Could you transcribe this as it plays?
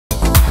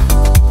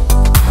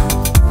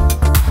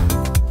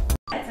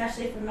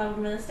Ashley from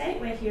Melbourne Real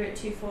Estate. We're here at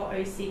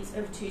 2406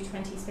 of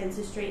 220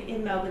 Spencer Street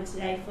in Melbourne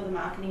today for the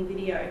marketing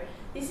video.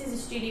 This is a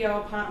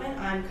studio apartment.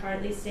 I'm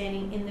currently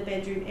standing in the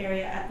bedroom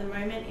area at the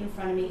moment. In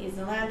front of me is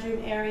the lounge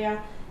room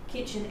area,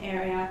 kitchen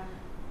area,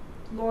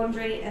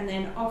 laundry, and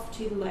then off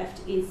to the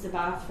left is the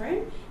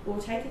bathroom.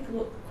 We'll take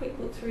a quick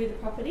look through the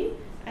property.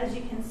 As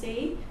you can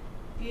see,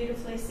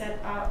 beautifully set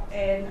up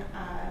and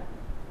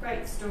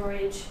great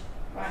storage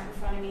right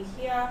in front of me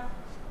here.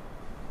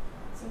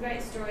 Some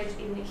great storage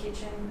in the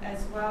kitchen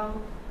as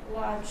well.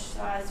 Large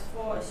size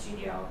for a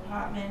studio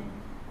apartment.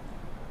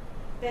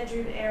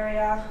 Bedroom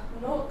area,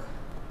 nook,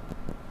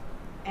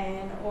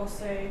 and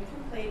also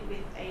complete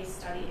with a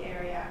study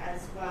area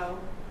as well.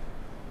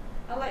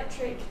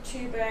 Electric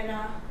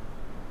 2-burner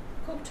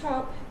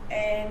cooktop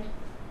and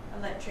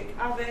electric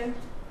oven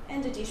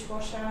and a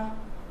dishwasher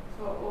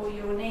for all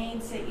your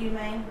needs that you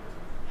may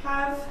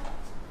have.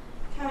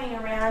 Coming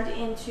around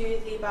into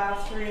the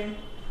bathroom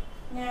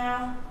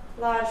now.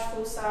 Large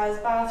full-size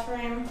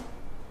bathroom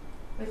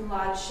with a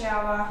large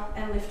shower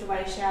and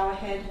lift-away shower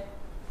head.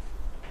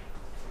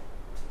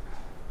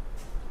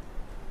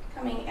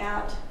 Coming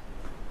out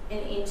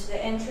and into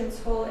the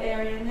entrance hall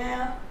area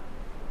now.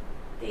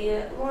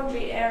 The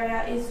laundry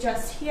area is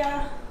just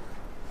here.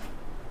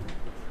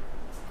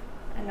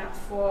 Enough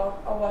for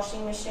a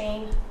washing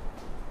machine.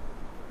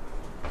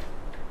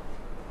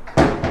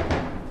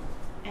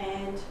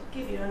 And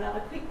give you another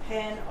quick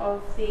pan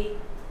of the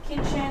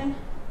kitchen.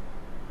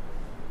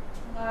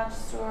 Large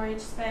storage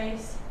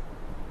space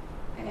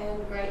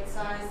and great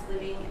size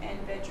living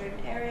and bedroom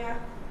area.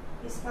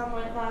 This one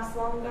won't last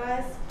long,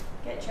 guys.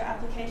 Get your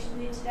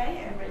application in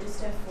today and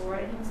register for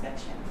an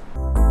inspection.